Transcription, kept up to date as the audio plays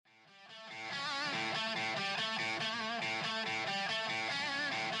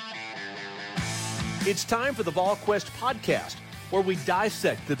It's time for the VolQuest podcast, where we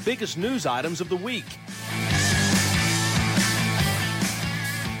dissect the biggest news items of the week.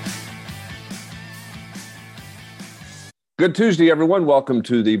 Good Tuesday, everyone. Welcome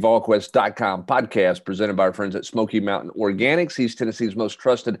to the VolQuest.com podcast presented by our friends at Smoky Mountain Organics, East Tennessee's most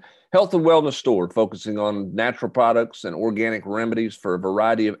trusted health and wellness store, focusing on natural products and organic remedies for a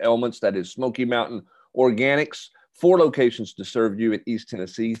variety of ailments. That is Smoky Mountain Organics. 4 locations to serve you in East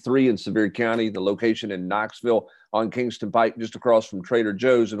Tennessee, 3 in Sevier County, the location in Knoxville on Kingston Pike, just across from Trader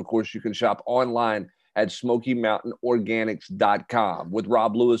Joe's. And, of course, you can shop online at SmokyMountainOrganics.com. With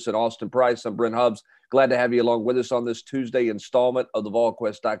Rob Lewis and Austin Price, I'm Brent Hubbs. Glad to have you along with us on this Tuesday installment of the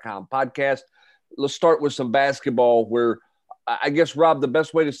VolQuest.com podcast. Let's start with some basketball where I guess, Rob, the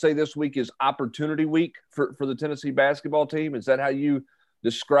best way to say this week is opportunity week for the Tennessee basketball team. Is that how you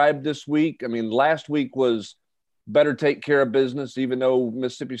described this week? I mean, last week was better take care of business, even though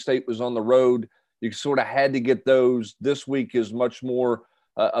Mississippi State was on the road. You sort of had to get those. This week is much more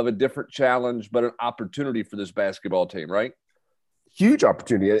of a different challenge, but an opportunity for this basketball team, right? Huge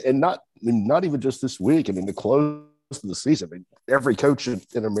opportunity, and not even just this week. I mean, the close of the season. I mean, every coach in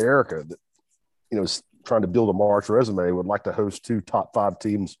America that is trying to build a March resume would like to host 2 top 5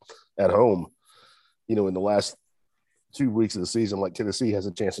 teams at home. In the last 2 weeks of the season, like Tennessee has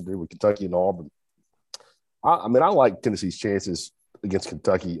a chance to do with Kentucky and Auburn. I like Tennessee's chances against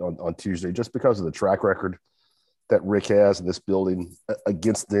Kentucky on Tuesday just because of the track record that Rick has in this building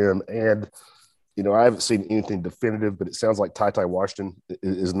against them. And, I haven't seen anything definitive, but it sounds like Ty Washington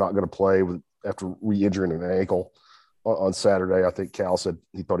is not going to play after re-injuring an ankle on Saturday. I think Cal said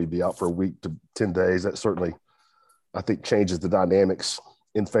he thought he'd be out for a week to 10 days. That certainly, I think, changes the dynamics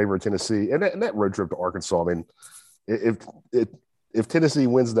in favor of Tennessee. And that road trip to Arkansas, I mean, if Tennessee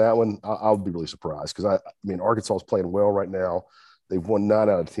wins that one, I'll be really surprised because Arkansas is playing well right now. They've won 9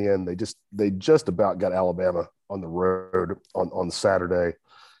 out of 10. They just about got Alabama on the road on Saturday.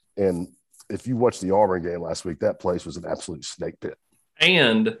 And if you watched the Auburn game last week, that place was an absolute snake pit.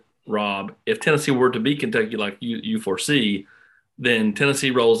 And Rob, if Tennessee were to beat Kentucky like you foresee, then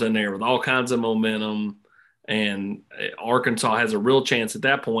Tennessee rolls in there with all kinds of momentum, and Arkansas has a real chance at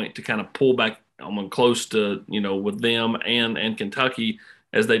that point to kind of pull back close to, with them and Kentucky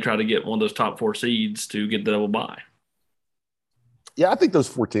as they try to get one of those top 4 seeds to get the double bye. Yeah, I think those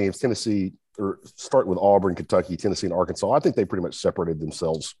 4 teams, Tennessee, or start with Auburn, Kentucky, Tennessee, and Arkansas, I think they pretty much separated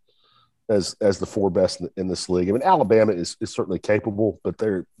themselves as the 4 best in this league. I mean, Alabama is certainly capable, but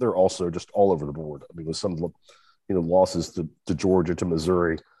they're also just all over the board. I mean, with some losses to Georgia, to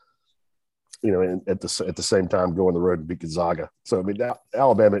Missouri, and at the same time go on the road and beat Gonzaga. So, I mean,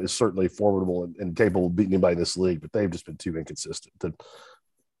 Alabama is certainly formidable and capable of beating anybody in this league, but they've just been too inconsistent to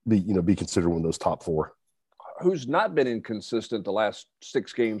be considered one of those top 4. Who's not been inconsistent the last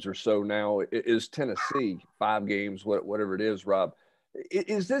 6 games or so now is Tennessee, 5 games, whatever it is, Rob.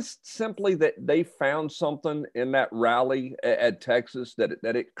 Is this simply that they found something in that rally at Texas that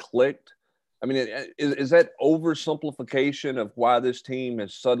it clicked? I mean, is that oversimplification of why this team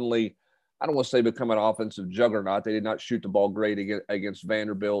has suddenly, I don't want to say become an offensive juggernaut. They did not shoot the ball great against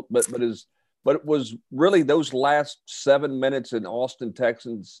Vanderbilt, but it was really those last 7 minutes in Austin,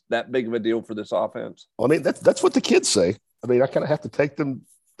 Texas, that big of a deal for this offense? Well, I mean, that's what the kids say. I mean, I kind of have to take them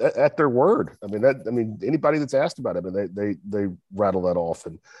at their word. I mean, anybody that's asked about it, I mean, they rattle that off.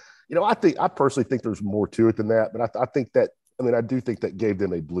 And, I personally think there's more to it than that. But I think that, I do think that gave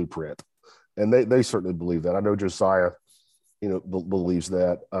them a blueprint, and they certainly believe that. I know Josiah, believes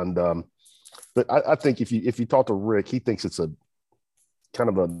that. And, but I think if you talk to Rick, he thinks it's a kind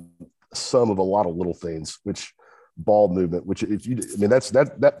of a sum of a lot of little things, which ball movement, which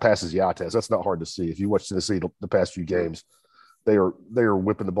that passes the eye test. That's not hard to see. If you watch Tennessee the past few games, they are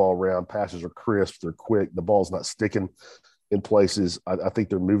whipping the ball around. Passes are crisp. They're quick. The ball's not sticking in places. I think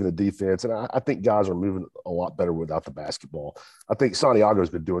they're moving the defense, and I think guys are moving a lot better without the basketball. I think Santiago's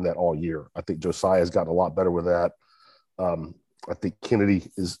been doing that all year. I think Josiah's gotten a lot better with that. I think Kennedy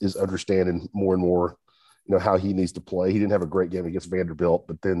is understanding more and more, how he needs to play. He didn't have a great game against Vanderbilt,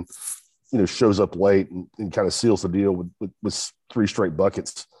 but then, shows up late and kind of seals the deal with 3 straight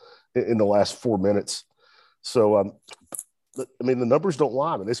buckets in the last 4 minutes. So, the numbers don't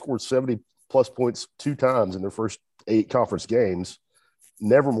lie. I mean, they scored 70-plus points 2 times in their first 8 conference games,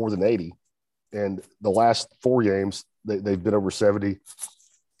 never more than 80. And the last 4 games, they've been over 70,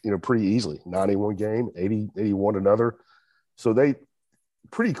 pretty easily. 91 game, 81 another. So they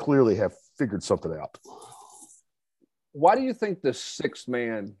pretty clearly have figured something out. Why do you think the 6th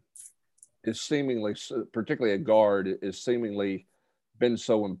man is seemingly, particularly a guard, is seemingly been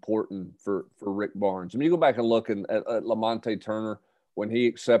so important for Rick Barnes? I mean, you go back and look at Lamonte Turner when he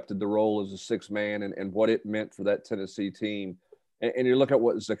accepted the role as a sixth man and what it meant for that Tennessee team. And you look at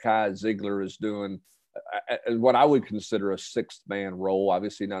what Zakai Ziegler is doing, and what I would consider a sixth man role,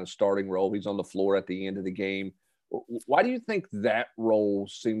 obviously not a starting role. He's on the floor at the end of the game. Why do you think that role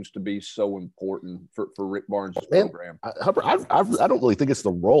seems to be so important for Rick Barnes' program? I don't really think it's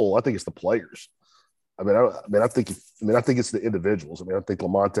the role. I think it's the players. I think it's the individuals. I think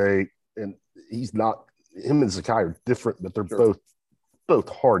Lamonte, and he's not, him and Zakai are different, but they're both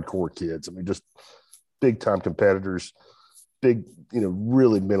hardcore kids. Just big time competitors, big,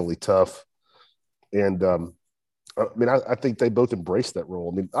 really mentally tough. And I think they both embrace that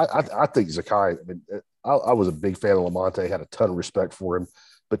role. I think Zakai, I was a big fan of Lamonte, had a ton of respect for him,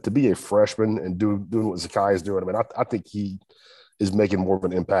 but to be a freshman and doing what Zakai is doing, I think he is making more of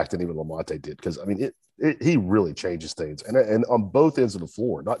an impact than even Lamonte did. Because he really changes things, and on both ends of the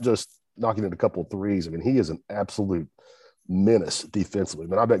floor, not just knocking in a couple of threes. He is an absolute menace defensively.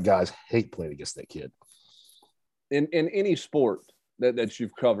 I bet guys hate playing against that kid. In any sport that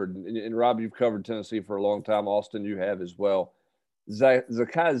you've covered, and Rob, you've covered Tennessee for a long time. Austin, you have as well.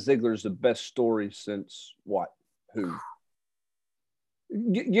 Zakai Ziegler is the best story since what? Who?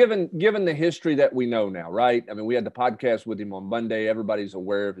 Given the history that we know now, right? We had the podcast with him on Monday. Everybody's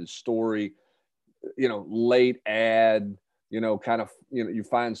aware of his story. Late ad, you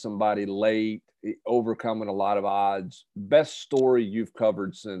find somebody late, overcoming a lot of odds. Best story you've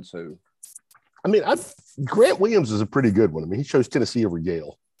covered since who? Grant Williams is a pretty good one. He chose Tennessee over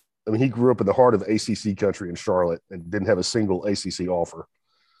Yale. He grew up in the heart of ACC country in Charlotte and didn't have a single ACC offer.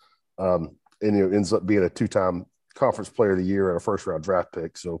 Ends up being a two-time conference player of the year and a first-round draft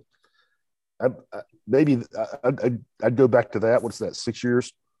pick. So I'd go back to that. What's that, 6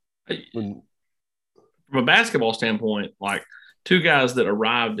 years? From a basketball standpoint, like two guys that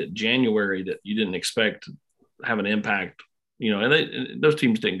arrived at January that you didn't expect to have an impact, and those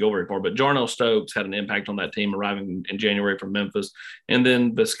teams didn't go very far, but Jarnell Stokes had an impact on that team arriving in January from Memphis. And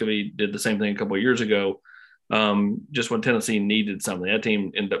then Vescovi did the same thing a couple of years ago, just when Tennessee needed something. That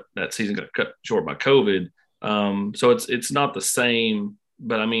team ended up, that season got cut short by COVID. So it's not the same,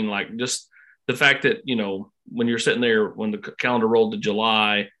 but just the fact that, when you're sitting there, when the calendar rolled to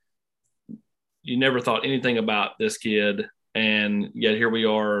July, you never thought anything about this kid. And yet here we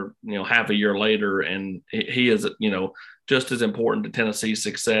are, half a year later, and he is, just as important to Tennessee's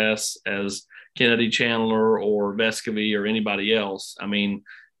success as Kennedy Chandler or Vescovi or anybody else. and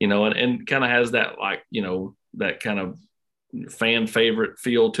kind of has that, that kind of fan favorite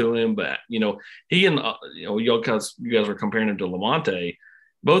feel to him. But, he and, you guys are comparing him to Lamonte.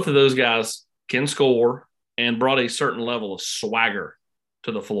 Both of those guys can score and brought a certain level of swagger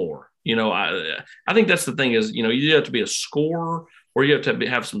to the floor. I think that's the thing is, you have to be a scorer or you have to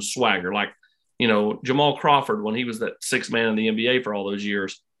have some swagger. Like, Jamal Crawford, when he was that sixth man in the NBA for all those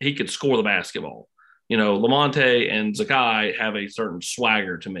years, he could score the basketball. Lamonte and Zakai have a certain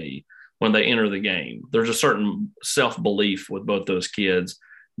swagger to me when they enter the game. There's a certain self-belief with both those kids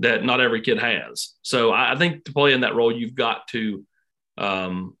that not every kid has. So I think to play in that role, you've got to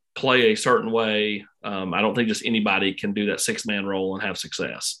play a certain way. I don't think just anybody can do that six-man role and have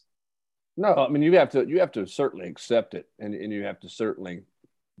success. No, you have to certainly accept it, and you have to certainly,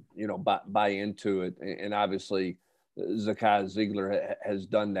 buy into it. And obviously, Zakai Ziegler has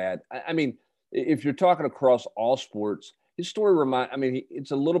done that. If you're talking across all sports, his story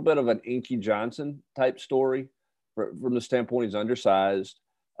it's a little bit of an Inky Johnson type story from the standpoint he's undersized.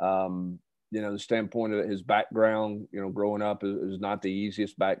 The standpoint of his background, growing up is not the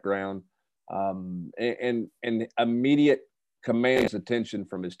easiest background, and immediate commands attention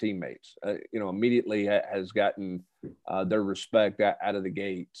from his teammates. Immediately has gotten their respect out of the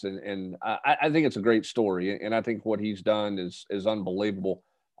gates, and I think it's a great story, and I think what he's done is unbelievable.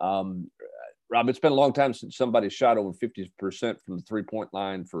 Rob, it's been a long time since somebody shot over 50% from the 3-point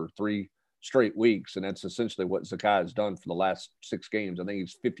line for 3 straight weeks, and that's essentially what Zakai has done for the last 6 games. I think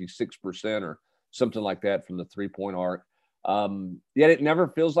he's 56% or something like that from the 3-point arc. Yet it never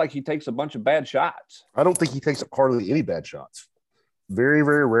feels like he takes a bunch of bad shots. I don't think he takes hardly any bad shots. Very,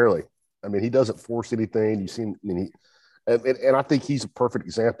 very rarely. He doesn't force anything. You've seen, and I think he's a perfect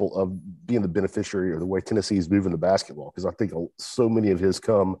example of being the beneficiary of the way Tennessee is moving the basketball, because I think so many of his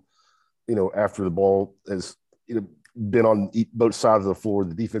come, after the ball has been on both sides of the floor,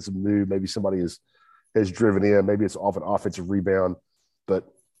 the defensive move, maybe somebody has driven in, maybe it's off an offensive rebound, but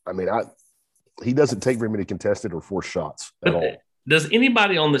he doesn't take very many contested or forced shots at all. Does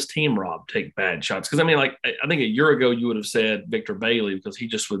anybody on this team, Rob, take bad shots? Because I think a year ago you would have said Victor Bailey because he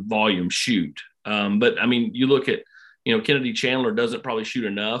just would volume shoot. But you look at, Kennedy Chandler doesn't probably shoot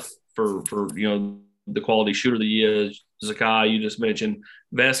enough for the quality shooter that he is. Zakai, you just mentioned.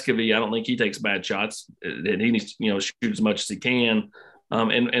 Vescovi, I don't think he takes bad shots, and he needs to, shoot as much as he can.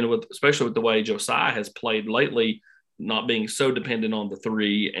 And especially with the way Josiah has played lately, not being so dependent on the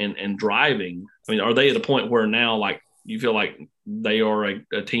three and driving. I mean, are they at a point where now, like, you feel like they are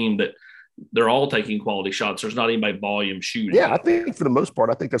a team that they're all taking quality shots? There's not anybody volume shooting. Yeah, I think for the most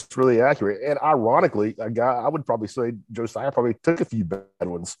part, I think that's really accurate. And ironically, I would probably say Josiah probably took a few bad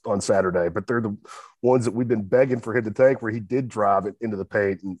ones on Saturday, but they're the ones that we've been begging for him to take, where he did drive it into the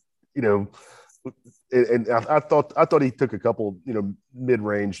paint. And, and I thought he took a couple,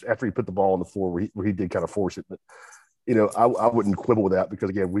 mid-range after he put the ball on the floor where he did kind of force it. But, I wouldn't quibble with that,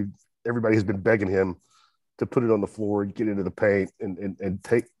 because, again, everybody has been begging him to put it on the floor and get into the paint and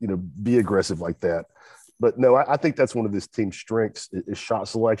take, be aggressive like that. But no, I think that's one of this team's strengths is shot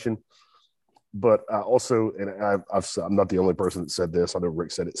selection. But I also, and I'm not the only person that said this, I know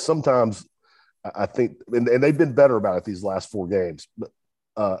Rick said it, sometimes I think, and they've been better about it these last 4 games, but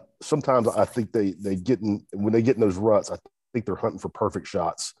sometimes I think when they get in those ruts, I think they're hunting for perfect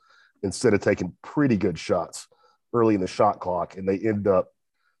shots instead of taking pretty good shots early in the shot clock, and they end up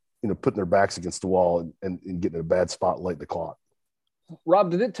putting their backs against the wall and getting in a bad spot late in the clock.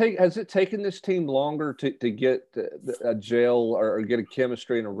 Rob, has it taken this team longer to get a gel or get a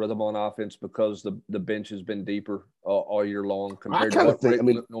chemistry and a rhythm on offense because the bench has been deeper all year long compared to what Rick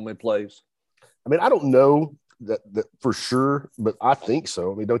normally plays? I mean, I don't know that for sure, but I think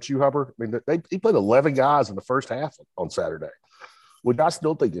so. I mean, don't you, Hubbard? I mean, he played 11 guys in the first half on Saturday, which I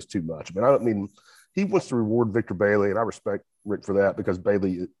still think is too much. I mean, he wants to reward Victor Bailey, and I respect Rick for that, because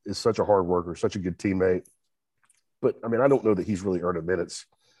Bailey is such a hard worker, such a good teammate. But, I mean, I don't know that he's really earning minutes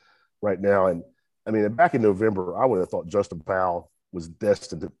right now. And, I mean, back in November, I would have thought Justin Powell was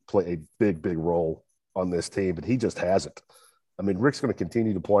destined to play a big, big role on this team, but he just hasn't. I mean, Rick's going to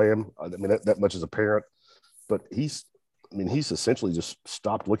continue to play him. I mean, that much is apparent. But he's essentially just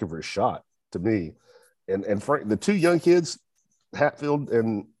stopped looking for a shot, to me. And Frank, the 2 young kids, Hatfield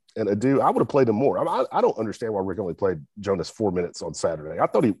and Adu, I would have played him more. I don't understand why Rick only played Jonas 4 minutes on Saturday. I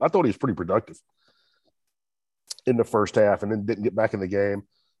thought he was pretty productive in the first half, and then didn't get back in the game.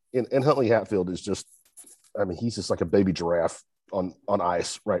 And Huntley Hatfield is just, I mean, he's just like a baby giraffe on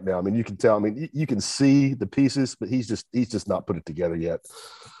ice right now. I mean, you can tell. I mean, you can see the pieces, but he's just not put it together yet.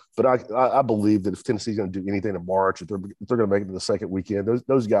 But I believe that if Tennessee's going to do anything in March, if they're going to make it to the second weekend,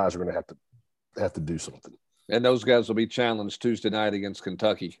 those guys are going to have to do something. And those guys will be challenged Tuesday night against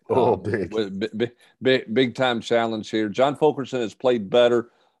Kentucky. Oh, big time challenge here. John Fulkerson has played better,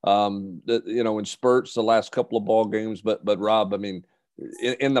 in spurts the last couple of ball games. But Rob, I mean,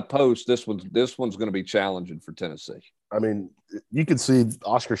 in the post, this one's going to be challenging for Tennessee. I mean, you could see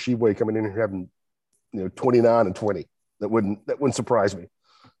Oscar Tshiebwe coming in and having 29 and 20. That wouldn't surprise me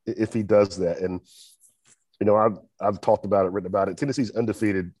if he does that. And I've talked about it, written about it. Tennessee's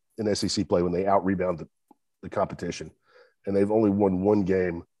undefeated in SEC play when they out-rebound the competition, and they've only won 1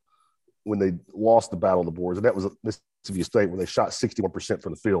 game when they lost the battle of the boards, and that was at Mississippi State when they shot 61%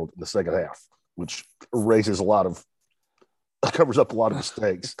 from the field in the second half, which covers up a lot of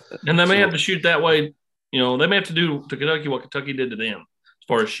mistakes. And they may have to shoot that way. They may have to do to Kentucky what Kentucky did to them as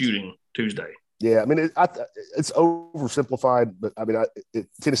far as shooting Tuesday. Yeah, I mean, it's oversimplified, but I mean,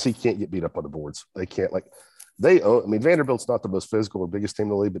 Tennessee can't get beat up on the boards. They can't. Vanderbilt's not the most physical or biggest team in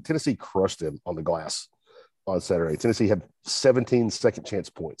the league, but Tennessee crushed them on the glass on Saturday. Tennessee had 17 second chance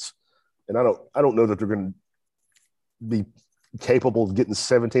points, and I don't know that they're going to be capable of getting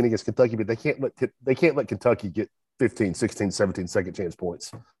 17 against Kentucky, but they can't let Kentucky get 15, 16, 17 second chance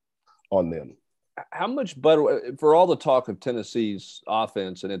points on them. How much better, for all the talk of Tennessee's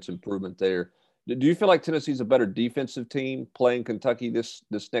offense and its improvement there, do you feel like Tennessee's a better defensive team playing Kentucky this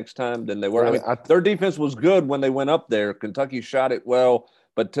next time than they were? I mean, their defense was good when they went up there. Kentucky shot it well,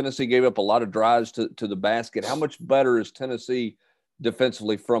 but Tennessee gave up a lot of drives to the basket. How much better is Tennessee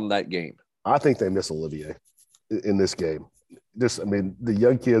defensively from that game? I think they miss Olivier in this game. The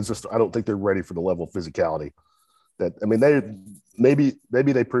young kids, I don't think they're ready for the level of physicality. Maybe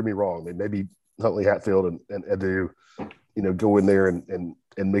they prove me wrong. I mean, maybe Huntley Hatfield and Adu, go in there and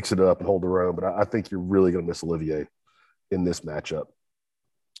mix it up and hold their own. But I think you're really going to miss Olivier in this matchup.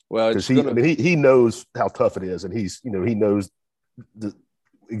 Well, he knows how tough it is, and he knows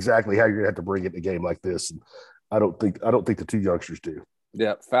exactly how you're going to have to bring it in a game like this. And I don't think the 2 youngsters do.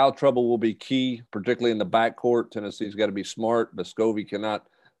 Yeah, foul trouble will be key, particularly in the backcourt. Tennessee's got to be smart. Vescovi cannot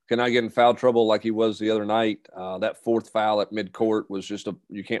get in foul trouble like he was the other night. That 4th foul at midcourt was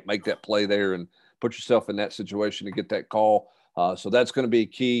you can't make that play there and put yourself in that situation to get that call. So that's going to be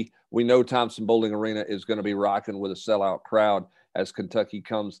key. We know Thompson Bowling Arena is going to be rocking with a sellout crowd as Kentucky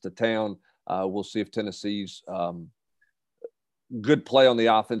comes to town. We'll see if Tennessee's good play on the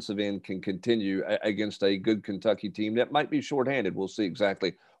offensive end can continue against a good Kentucky team that might be shorthanded. We'll see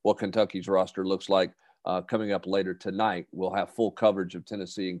exactly what Kentucky's roster looks like coming up later tonight. We'll have full coverage of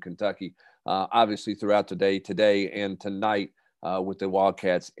Tennessee and Kentucky, obviously throughout today and tonight with the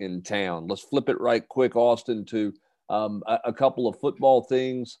Wildcats in town. Let's flip it right quick, Austin, to a couple of football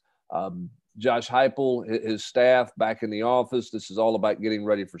things. Josh Heupel, his staff back in the office. This is all about getting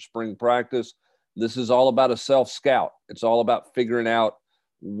ready for spring practice. This is all about a self-scout. It's all about figuring out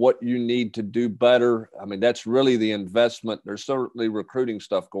what you need to do better. I mean, that's really the investment. There's certainly recruiting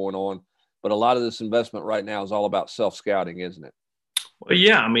stuff going on, but a lot of this investment right now is all about self-scouting, isn't it? Well,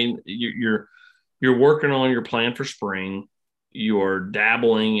 yeah. I mean, you're working on your plan for spring. You're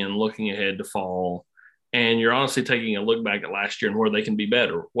dabbling and looking ahead to fall. And you're honestly taking a look back at last year and where they can be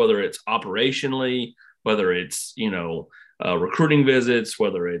better, whether it's operationally, whether it's, recruiting visits,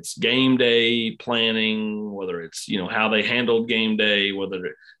 whether it's game day planning, whether it's, how they handled game day,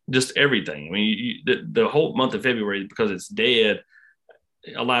 just everything. I mean, the whole month of February, because it's dead,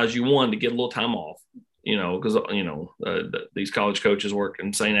 allows you, one, to get a little time off, because, these college coaches work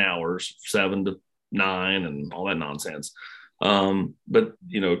insane hours, 7 to 9 and all that nonsense. But,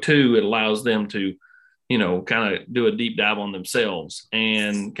 two, it allows them to, kind of do a deep dive on themselves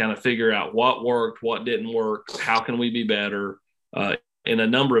and kind of figure out what worked, what didn't work, how can we be better in a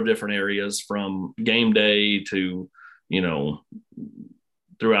number of different areas from game day to,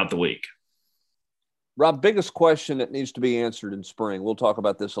 throughout the week. Rob, biggest question that needs to be answered in spring. We'll talk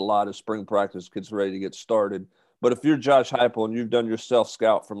about this a lot as spring practice gets ready to get started. But if you're Josh Heupel and you've done your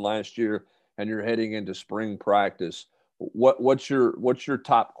self-scout from last year and you're heading into spring practice, what's your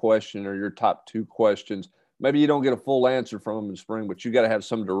top question or your top two questions? Maybe you don't get a full answer from them in spring, but you got to have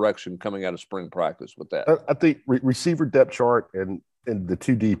some direction coming out of spring practice with that. I think receiver depth chart and the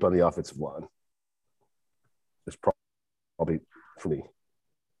too deep on the offensive line is probably for me.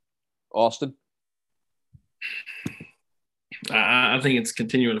 Austin? I think it's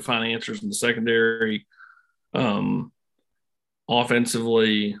continuing to find answers in the secondary.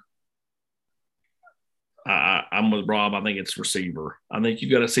 Offensively, I'm with Rob. I think it's receiver. I think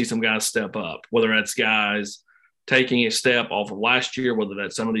you've got to see some guys step up, whether that's guys taking a step off of last year, whether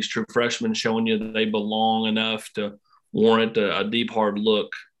that's some of these true freshmen showing you that they belong enough to warrant a deep, hard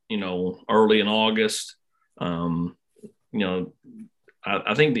look, early in August. I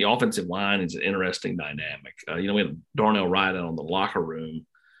think the offensive line is an interesting dynamic. We had Darnell Wright out on the locker room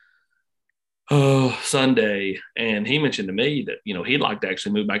Sunday, and he mentioned to me that, he'd like to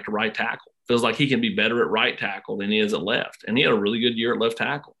actually move back to right tackle. Feels like he can be better at right tackle than he is at left. And he had a really good year at left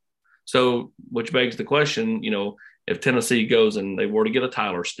tackle. So, which begs the question, if Tennessee goes and they were to get a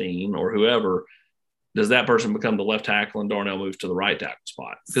Tyler Steen or whoever, does that person become the left tackle and Darnell moves to the right tackle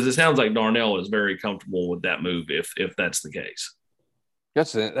spot? Because it sounds like Darnell is very comfortable with that move if that's the case.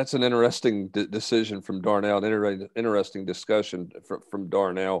 That's an interesting decision from Darnell, an interesting discussion from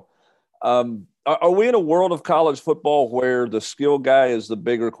Darnell. Are we in a world of college football where the skill guy is the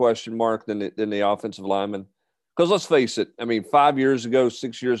bigger question mark than the offensive lineman? Because let's face it, 5 years ago,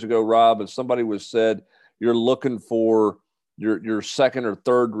 6 years ago, Rob, if somebody was said you're looking for your second or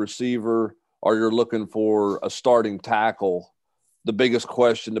third receiver or you're looking for a starting tackle, the biggest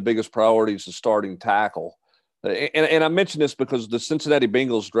question, the biggest priority is the starting tackle. And I mention this because the Cincinnati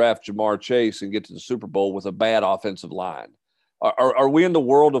Bengals draft Jamar Chase and get to the Super Bowl with a bad offensive line. Are we in the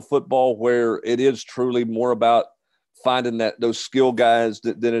world of football where it is truly more about finding those skill guys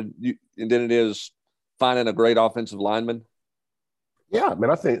than it is finding a great offensive lineman? Yeah,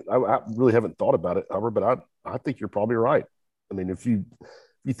 I think I really haven't thought about it, Albert, but I think you're probably right. If you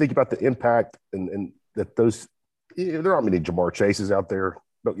think about the impact and that those there aren't many Jamar Chases out there.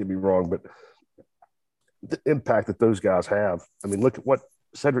 Don't get me wrong, but the impact that those guys have. Look at what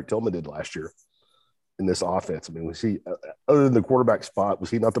Cedric Tillman did last year in this offense. Was he, other than the quarterback spot, was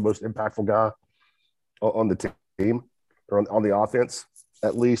he not the most impactful guy on the team or on the offense,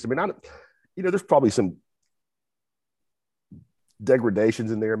 at least? There's probably some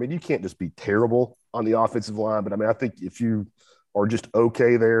degradations in there. You can't just be terrible on the offensive line, but I think if you are just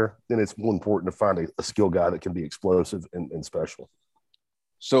okay there, then it's more important to find a skill guy that can be explosive and special.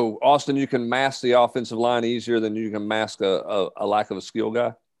 So, Austin, you can mask the offensive line easier than you can mask a lack of a skill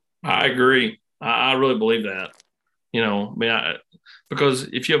guy? I agree. I really believe that. Because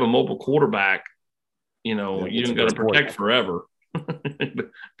if you have a mobile quarterback, you don't got to protect forever.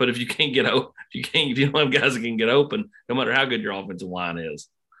 But if you can't get open, if you don't have guys that can get open, no matter how good your offensive line is,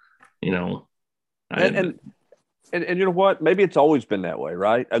 And you know what? Maybe it's always been that way,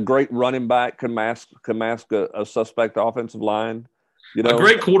 right? A great running back can mask a suspect offensive line. You know, a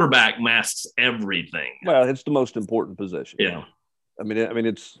great quarterback masks everything. Well, it's the most important position. Yeah. I mean,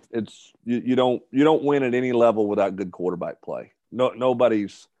 it's you don't win at any level without good quarterback play.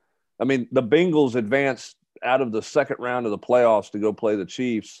 Nobody's. I mean, the Bengals advanced out of the second round of the playoffs to go play the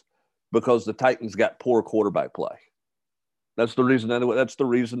Chiefs because the Titans got poor quarterback play. That's the reason. That's the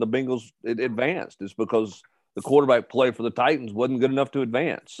reason the Bengals advanced, is because the quarterback play for the Titans wasn't good enough to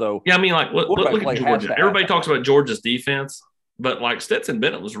advance. So yeah, I mean, like look at Georgia. Everybody talks about Georgia's defense, but like Stetson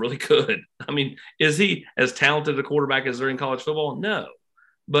Bennett was really good. I mean, is he as talented a quarterback as there in college football? No,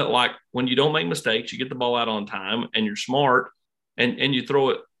 but like when you don't make mistakes, you get the ball out on time, and you're smart, and you throw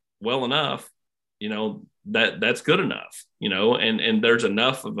it well enough, you know, that's good enough, you know, and there's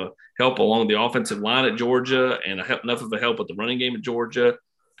enough of a help along the offensive line at Georgia and enough of a help at the running game at Georgia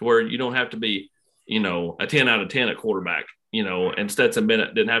to where you don't have to be, you know, a 10 out of 10 at quarterback, you know, and Stetson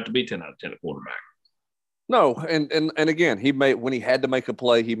Bennett didn't have to be 10 out of 10 at quarterback. No, and again, when he had to make a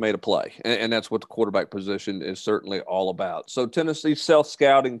play, he made a play, and that's what the quarterback position is certainly all about. So Tennessee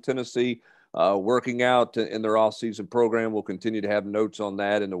self-scouting, Tennessee working out in their off-season program. We'll continue to have notes on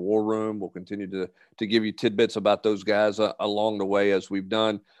that in the war room. We'll continue to give you tidbits about those guys along the way, as we've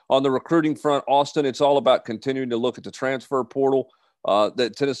done. On the recruiting front, Austin, it's all about continuing to look at the transfer portal.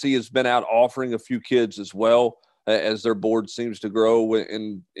 That Tennessee has been out offering a few kids as well, as their board seems to grow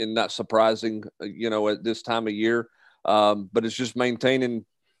in not surprising, you know, at this time of year. But it's just maintaining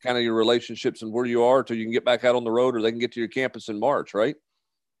kind of your relationships and where you are till you can get back out on the road, or they can get to your campus in March, right?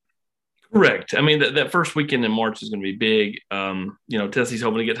 Correct. I mean, that first weekend in March is going to be big. You know, Tennessee's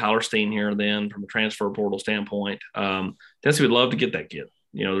hoping to get Tyler Steen here then from a transfer portal standpoint. Tennessee would love to get that kid.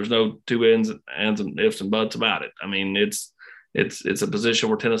 You know, there's no two ands and ifs and buts about it. I mean, it's a position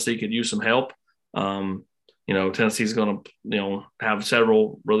where Tennessee could use some help. You know, Tennessee's going to, you know, have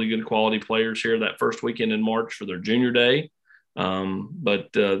several really good quality players here that first weekend in March for their junior day. But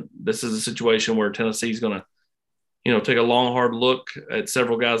this is a situation where Tennessee's going to, you know, take a long, hard look at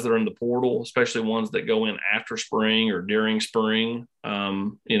several guys that are in the portal, especially ones that go in after spring or during spring.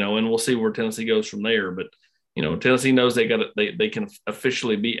 You know, and we'll see where Tennessee goes from there. But, you know, Tennessee knows they can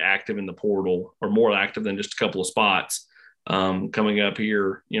officially be active in the portal, or more active than just a couple of spots coming up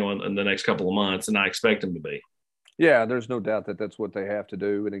here, you know, in the next couple of months, and I expect them to be. Yeah, there's no doubt that that's what they have to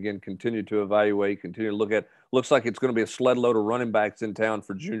do. And again, continue to evaluate, continue to look at. Looks like it's going to be a sled load of running backs in town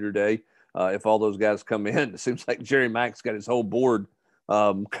for Junior Day. If all those guys come in, it seems like Jerry Mack's got his whole board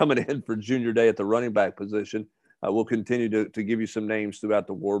coming in for Junior Day at the running back position. We'll continue to give you some names throughout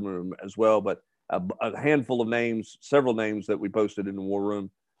the war room as well, but a handful of names, several names that we posted in the war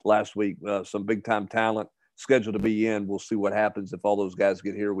room last week, some big time talent scheduled to be in. We'll see what happens if all those guys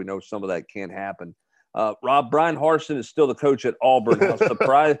get here. We know some of that can't happen. Rob, Brian Harsin is still the coach at Auburn.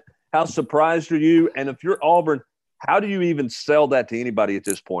 How surprised are you? And if you're Auburn, how do you even sell that to anybody at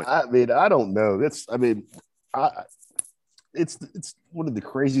this point? I mean, I don't know. It's one of the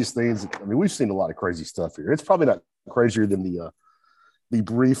craziest things. I mean, we've seen a lot of crazy stuff here. It's probably not crazier than the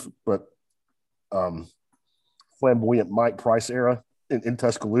brief but flamboyant Mike Price era in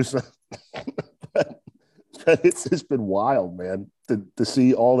Tuscaloosa. but it's been wild, man, to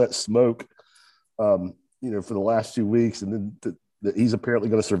see all that smoke, you know, for the last 2 weeks, and then that he's apparently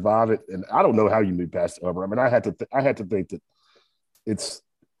going to survive it. And I don't know how you move past Auburn. I mean, I had to think that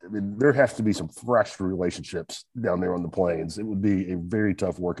there has to be some fresh relationships down there on the plains. It would be a very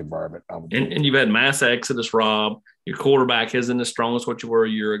tough work environment. And you've had mass exodus, Rob. Your quarterback isn't as strong as what you were a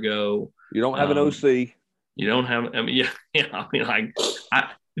year ago. You don't have an OC. You don't have, I mean, yeah. I mean, like,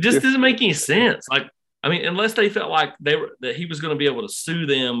 it just doesn't make any sense. Like, I mean, unless they felt like that he was going to be able to sue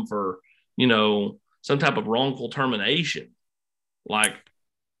them for, you know, some type of wrongful termination. Like,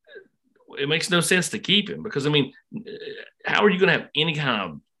 it makes no sense to keep him, because, I mean, how are you going to have any kind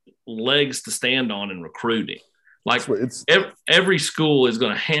of legs to stand on in recruiting? Like, every school is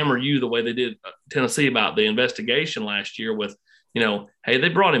going to hammer you the way they did Tennessee about the investigation last year with, you know, hey, they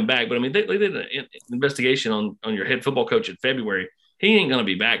brought him back. But, I mean, they did an investigation on your head football coach in February. He ain't going to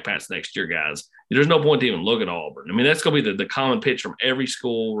be back past next year, guys. There's no point to even look at Auburn. I mean, that's going to be the common pitch from every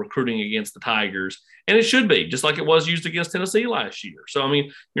school recruiting against the Tigers. And it should be, just like it was used against Tennessee last year. So, I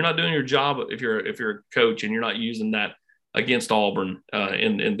mean, you're not doing your job if you're a coach, and you're not using that against Auburn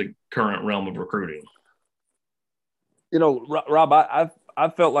in the current realm of recruiting. You know, Rob, I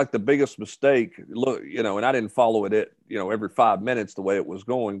felt like the biggest mistake, look, you know, and I didn't follow it, you know, every 5 minutes the way it was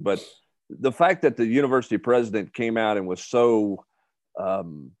going, but the fact that the university president came out and was so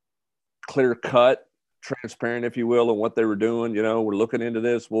clear cut, transparent, if you will, on what they were doing. You know, we're looking into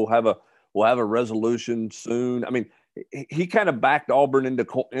this. We'll have a resolution soon. I mean, he kind of backed Auburn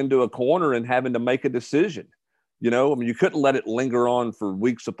into a corner and having to make a decision. You know, I mean, you couldn't let it linger on for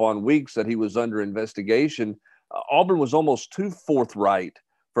weeks upon weeks that he was under investigation. Auburn was almost too forthright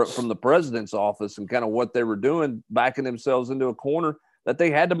from the president's office and kind of what they were doing, backing themselves into a corner that they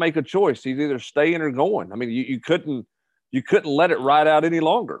had to make a choice. He's either staying or going. I mean, you couldn't let it ride out any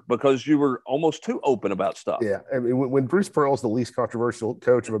longer because you were almost too open about stuff. Yeah. I mean, when Bruce Pearl's the least controversial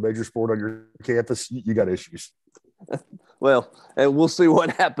coach of a major sport on your campus, you got issues. Well, and we'll see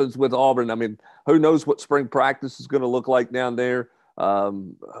what happens with Auburn. I mean, who knows what spring practice is going to look like down there?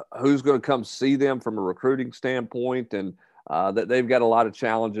 Who's going to come see them from a recruiting standpoint? And that they've got a lot of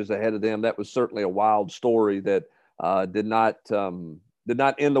challenges ahead of them. That was certainly a wild story that did not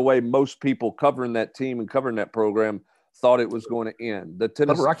end the way most people covering that team and covering that program thought it was going to end. The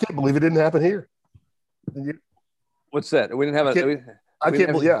Tennessee, I can't believe it didn't happen here. What's that? We didn't have I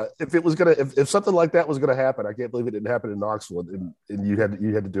can't believe. Yeah, if it was if something like that was gonna happen, I can't believe it didn't happen in Knoxville, and you had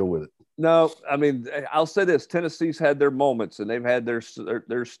to deal with it. No, I mean, I'll say this: Tennessee's had their moments, and they've had their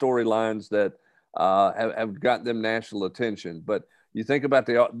storylines that have gotten them national attention. But you think about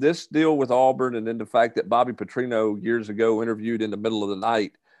this deal with Auburn, and then the fact that Bobby Petrino years ago interviewed in the middle of the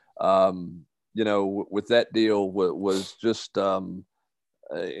night, you know, with that deal was just.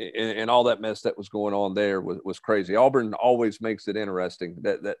 And all that mess that was going on there was crazy. Auburn always makes it interesting.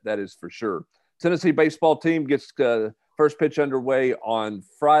 That is for sure. Tennessee baseball team gets first pitch underway on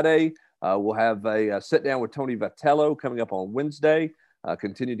Friday. We'll have a sit down with Tony Vitello coming up on Wednesday.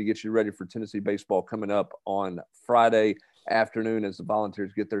 Continue to get you ready for Tennessee baseball coming up on Friday afternoon as the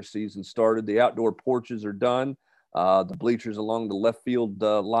Volunteers get their season started. The outdoor porches are done. The bleachers along the left field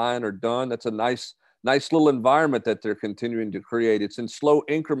line are done. That's a nice little environment that they're continuing to create. It's in slow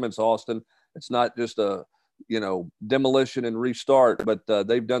increments, Austin. It's not just a, demolition and restart, but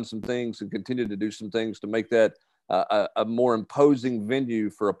they've done some things and continue to do some things to make that a more imposing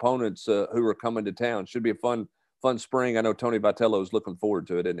venue for opponents who are coming to town. Should be a fun spring. I know Tony Vitello is looking forward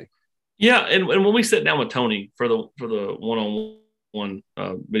to it, isn't he? Yeah, and when we sit down with Tony for the one-on-one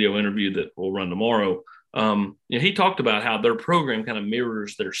video interview that we'll run tomorrow, he talked about how their program kind of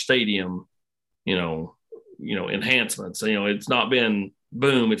mirrors their stadium enhancements. It's not been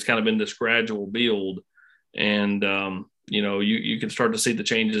boom. It's kind of been this gradual build. And, you can start to see the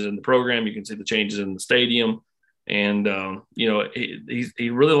changes in the program. You can see the changes in the stadium. And, he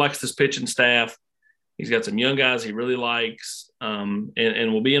really likes this pitching staff. He's got some young guys he really likes. And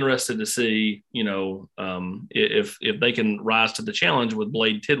we'll be interested to see, if they can rise to the challenge with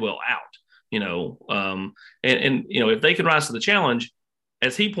Blade Tidwell out, if they can rise to the challenge,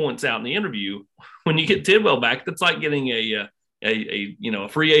 as he points out in the interview, when you get Tidwell back, that's like getting a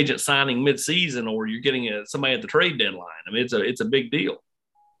free agent signing midseason, or you're getting somebody at the trade deadline. I mean, it's a big deal.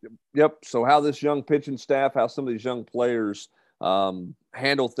 Yep. So how this young pitching staff, how some of these young players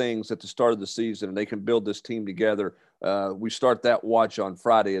handle things at the start of the season, and they can build this team together. We start that watch on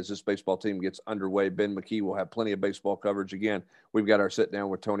Friday as this baseball team gets underway. Ben McKee will have plenty of baseball coverage. Again, we've got our sit down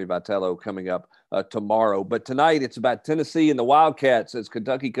with Tony Vitello coming up tomorrow. But tonight it's about Tennessee and the Wildcats as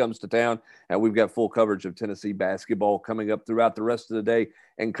Kentucky comes to town, and we've got full coverage of Tennessee basketball coming up throughout the rest of the day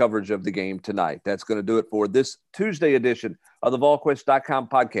and coverage of the game tonight. That's going to do it for this Tuesday edition of the VolQuest.com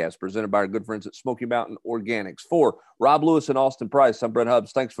podcast presented by our good friends at Smoky Mountain Organics. For Rob Lewis and Austin Price, I'm Brent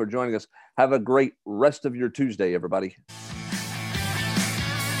Hubbs. Thanks for joining us. Have a great rest of your Tuesday, everybody.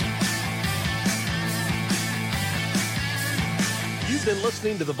 You've been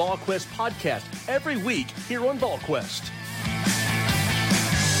listening to the VolQuest podcast every week here on VolQuest.